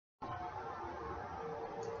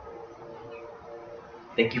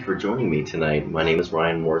Thank you for joining me tonight. My name is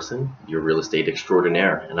Ryan Morrison, your real estate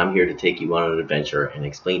extraordinaire, and I'm here to take you on an adventure and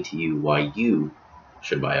explain to you why you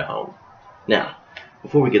should buy a home. Now,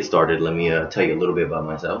 before we get started, let me tell you a little bit about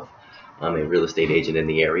myself. I'm a real estate agent in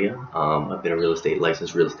the area. I've been a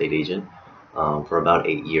licensed real estate agent for about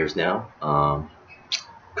 8 years now.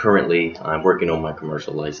 Currently, I'm working on my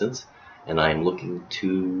commercial license, and I am looking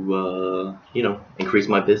to, increase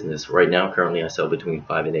my business. Right now, currently, I sell between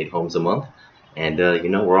 5 and 8 homes a month, and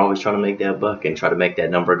we're always trying to make that buck and try to make that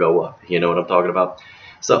number go up. You know what I'm talking about?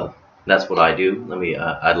 So that's what I do.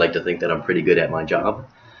 I'd like to think that I'm pretty good at my job.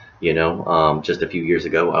 Just a few years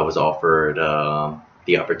ago, I was offered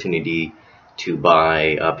the opportunity to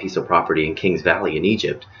buy a piece of property in Kings Valley in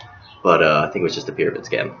Egypt, but I think it was just a pyramid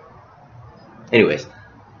scam. Anyways,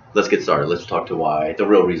 let's get started. Let's talk to the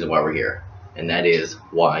real reason why we're here, and that is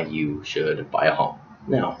why you should buy a home.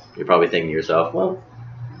 Now, you're probably thinking to yourself, well,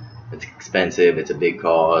 it's expensive, it's a big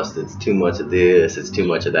cost, it's too much of this, it's too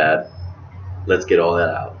much of that. Let's get all that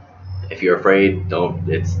out. If you're afraid,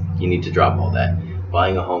 you need to drop all that.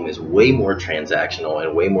 Buying a home is way more transactional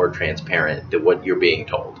and way more transparent than what you're being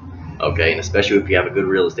told. Okay, and especially if you have a good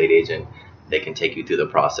real estate agent, they can take you through the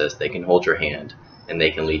process, they can hold your hand, and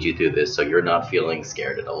they can lead you through this so you're not feeling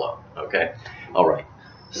scared and alone. Okay? Alright,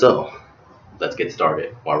 so let's get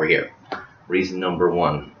started while we're here. Reason number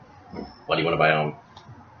one, why do you want to buy a home?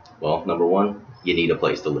 Well, number one, you need a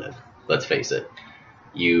place to live. Let's face it.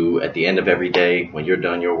 At the end of every day, when you're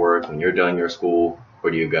done your work, when you're done your school,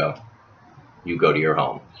 where do you go? You go to your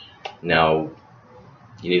home. Now,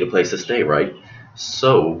 you need a place to stay, right?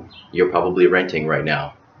 So, you're probably renting right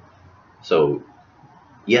now. So,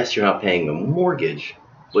 yes, you're not paying a mortgage,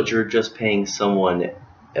 but you're just paying someone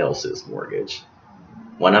else's mortgage.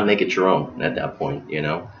 Why not make it your own at that point,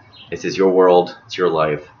 This is your world, it's your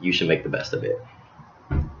life, you should make the best of it.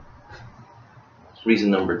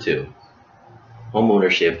 Reason number two,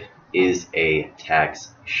 homeownership is a tax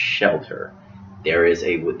shelter.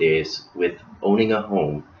 With owning a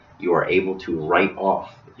home, you are able to write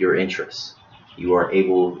off your interest. You are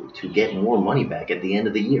able to get more money back at the end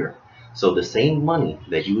of the year. So the same money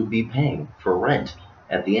that you would be paying for rent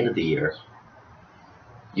at the end of the year,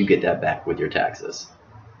 you get that back with your taxes.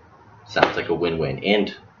 Sounds like a win-win,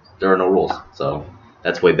 and there are no rules, so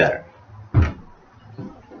that's way better.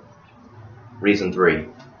 Reason three,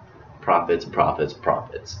 profits, profits,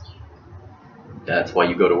 profits. That's why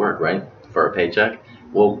you go to work, right? For a paycheck.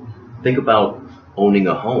 Well, think about owning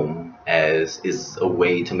a home as is a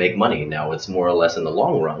way to make money. Now, it's more or less in the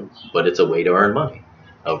long run, but it's a way to earn money.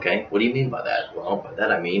 Okay, what do you mean by that? Well, by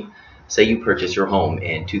that I mean, say you purchase your home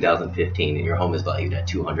in 2015 and your home is valued at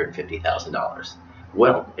 $250,000.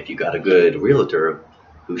 Well, if you got a good realtor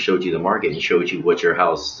who showed you the market and showed you what your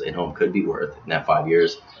house and home could be worth in that 5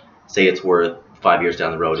 years, say it's worth 5 years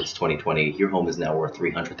down the road, it's 2020, your home is now worth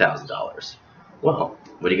 $300,000. Well,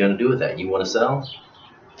 what are you going to do with that? You want to sell?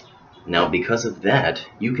 Now, because of that,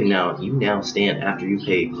 you now stand, after you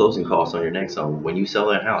pay closing costs on your next home, when you sell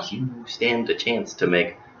that house, you stand a chance to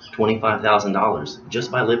make $25,000 just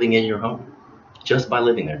by living in your home. Just by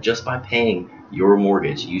living there, just by paying your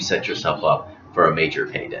mortgage, you set yourself up for a major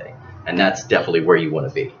payday. And that's definitely where you want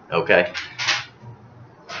to be, okay?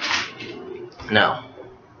 Now,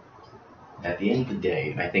 at the end of the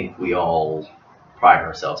day, I think we all pride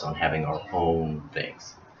ourselves on having our own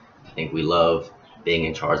things. I think we love being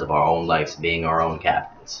in charge of our own lives, being our own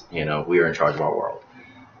captains. We are in charge of our world.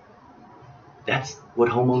 That's what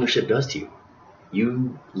homeownership does to you.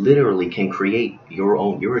 You literally can create your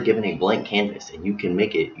own. You're given a blank canvas and you can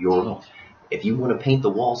make it your own. If you want to paint the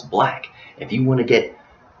walls black, if you want to get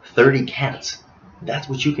 30 cats, that's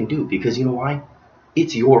what you can do, because you know why?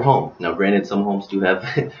 It's your home. Now, granted, some homes do have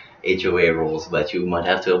HOA rules that you might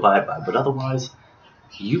have to abide by, but otherwise,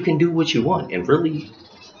 you can do what you want. And really,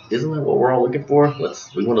 isn't that what we're all looking for?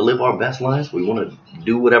 We want to live our best lives. We want to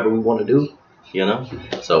do whatever we want to do,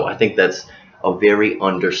 So I think that's a very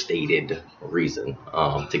understated reason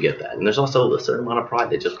to get that. And there's also a certain amount of pride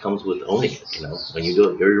that just comes with owning it. When you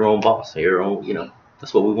do it, you're your own boss. You're your own.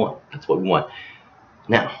 That's what we want. That's what we want.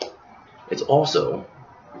 Now, it's also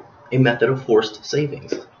a method of forced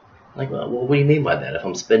savings. Well, what do you mean by that? If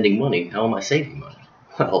I'm spending money, how am I saving money?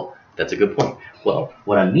 Well, that's a good point. Well,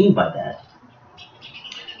 what I mean by that,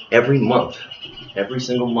 every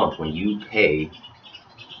single month when you pay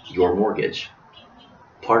your mortgage,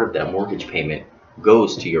 part of that mortgage payment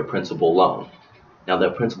goes to your principal loan. Now,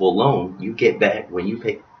 that principal loan, you get back when you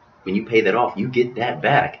pay that off, you get that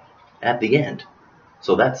back at the end.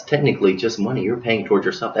 So that's technically just money you're paying towards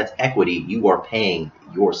yourself. That's equity you are paying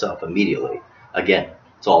yourself immediately. Again,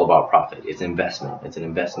 It's all about profit. It's investment. It's an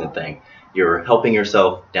investment thing. You're helping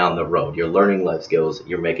yourself down the road. You're learning life skills.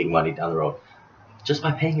 You're making money down the road just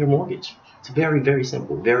by paying your mortgage. It's very, very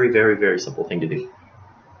simple. Very, very, very simple thing to do.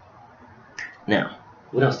 Now,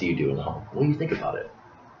 what else do you do in the home? What do you think about it?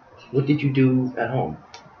 What did you do at home?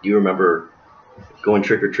 Do you remember going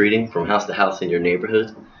trick-or-treating from house to house in your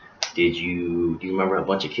neighborhood? Do you remember a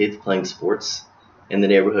bunch of kids playing sports in the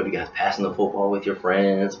neighborhood? You guys passing the football with your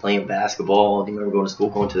friends, playing basketball? Do you remember going to school,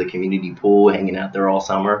 going to the community pool, hanging out there all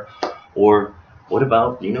summer? Or what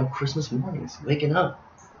about, Christmas mornings, waking up?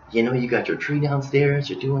 You got your tree downstairs,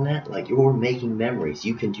 you're doing that. Like, you're making memories.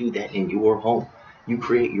 You can do that in your home. You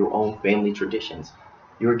create your own family traditions.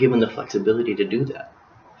 You're given the flexibility to do that.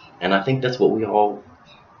 And I think that's what we all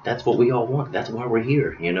want. That's why we're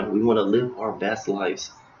here. We want to live our best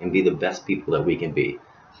lives and be the best people that we can be.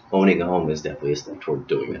 Owning a home is definitely a step toward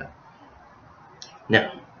doing that.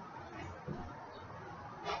 Now,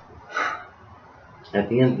 at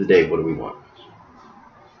the end of the day, what do we want?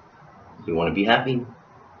 We want to be happy,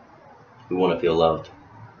 we want to feel loved,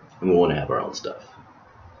 and we want to have our own stuff.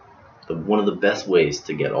 One of the best ways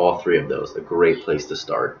to get all three of those, a great place to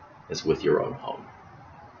start, is with your own home.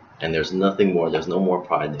 And there's no more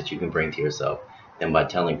pride that you can bring to yourself than by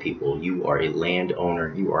telling people you are a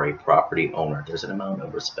landowner, you are a property owner. There's an amount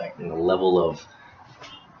of respect and a level of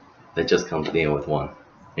that just comes being with one,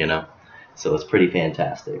 So it's pretty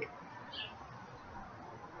fantastic.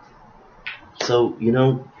 So,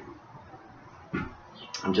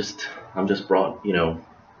 I'm just brought,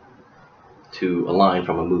 to a line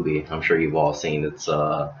from a movie I'm sure you've all seen. It's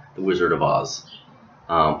The Wizard of Oz.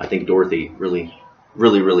 I think Dorothy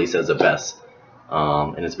really says it best.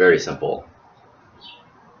 And it's very simple.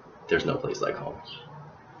 There's no place like home.